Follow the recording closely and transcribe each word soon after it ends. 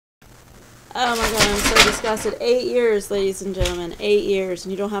Oh my god, I'm so disgusted. 8 years, ladies and gentlemen. 8 years.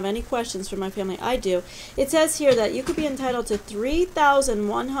 And you don't have any questions for my family. I do. It says here that you could be entitled to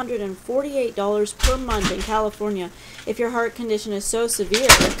 $3,148 per month in California if your heart condition is so severe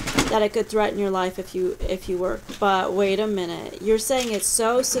that it could threaten your life if you work. But wait a minute. You're saying it's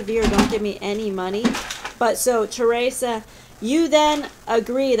so severe, don't give me any money? But so, Teresa, you then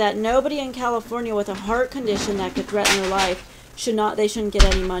agree that nobody in California with a heart condition that could threaten their life they shouldn't get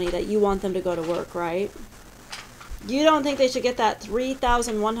any money, that you want them to go to work, right? You don't think they should get that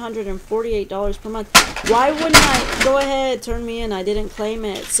 $3,148 per month. Why wouldn't I? Go ahead, turn me in. I didn't claim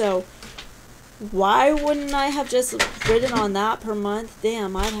it. So why wouldn't I have just ridden on that per month?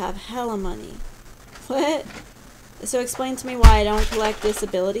 Damn, I'd have hella money. What? So explain to me why I don't collect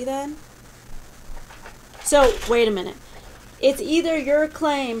disability then? So, wait a minute. It's either your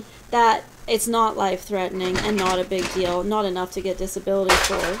claim that it's not life-threatening and not a big deal, not enough to get disability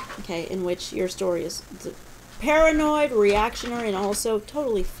for, okay, in which your story is paranoid, reactionary, and also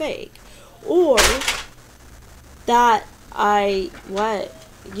totally fake. Or that I'm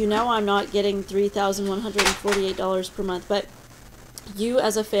not getting $3,148 per month, but you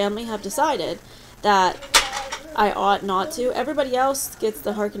as a family have decided that I ought not to. Everybody else gets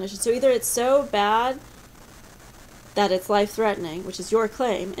the heart condition. So either it's so bad that it's life-threatening, which is your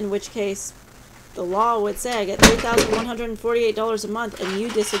claim, in which case the law would say I get $3,148 a month, and you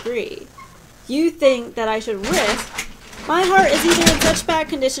disagree. You think that I should risk. My heart is either in such bad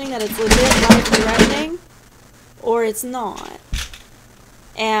conditioning that it's legit life-threatening, or it's not.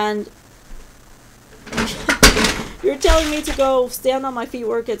 And you're telling me to go stand on my feet,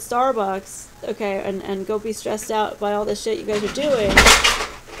 work at Starbucks, okay, and go be stressed out by all this shit you guys are doing.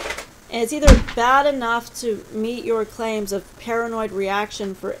 And it's either bad enough to meet your claims of paranoid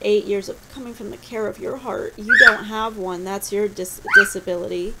reaction for 8 years of coming from the care of your heart. You don't have one. That's your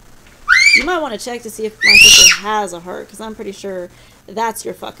disability. You might want to check to see if my sister has a heart, because I'm pretty sure that's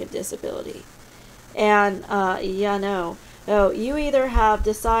your fucking disability. And, yeah, no. Oh, you either have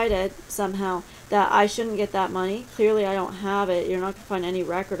decided somehow that I shouldn't get that money. Clearly I don't have it. You're not going to find any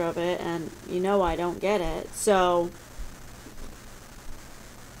record of it, and you know I don't get it. So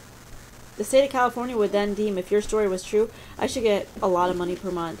the state of California would then deem, if your story was true, I should get a lot of money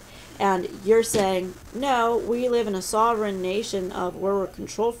per month. And you're saying, no, we live in a sovereign nation of where we're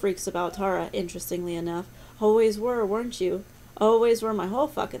control freaks about Tara, interestingly enough. Always were, weren't you? Always were my whole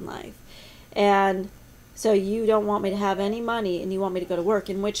fucking life. And so you don't want me to have any money, and you want me to go to work,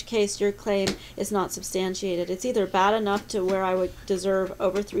 in which case your claim is not substantiated. It's either bad enough to where I would deserve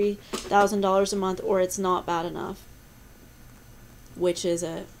over $3,000 a month, or it's not bad enough. Which is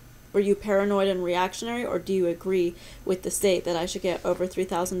it? Were you paranoid and reactionary, or do you agree with the state that I should get over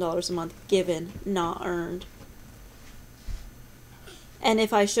 $3,000 a month given, not earned? And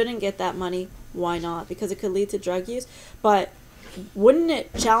if I shouldn't get that money, why not? Because it could lead to drug use. But wouldn't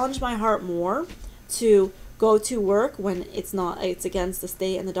it challenge my heart more to go to work when it's against the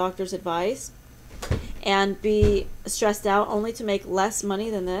state and the doctor's advice, and be stressed out only to make less money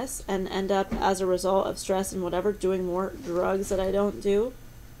than this, and end up as a result of stress and whatever doing more drugs that I don't do?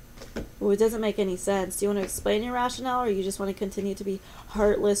 Well, it doesn't make any sense. Do you want to explain your rationale, or you just want to continue to be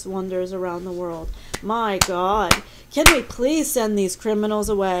heartless wonders around the world? My God. Can we please send these criminals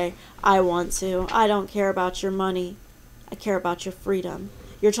away? I want to. I don't care about your money. I care about your freedom.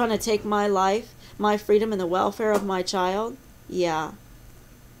 You're trying to take my life, my freedom, and the welfare of my child? Yeah.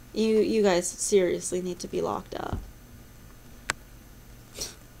 You guys seriously need to be locked up.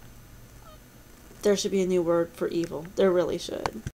 There should be a new word for evil. There really should.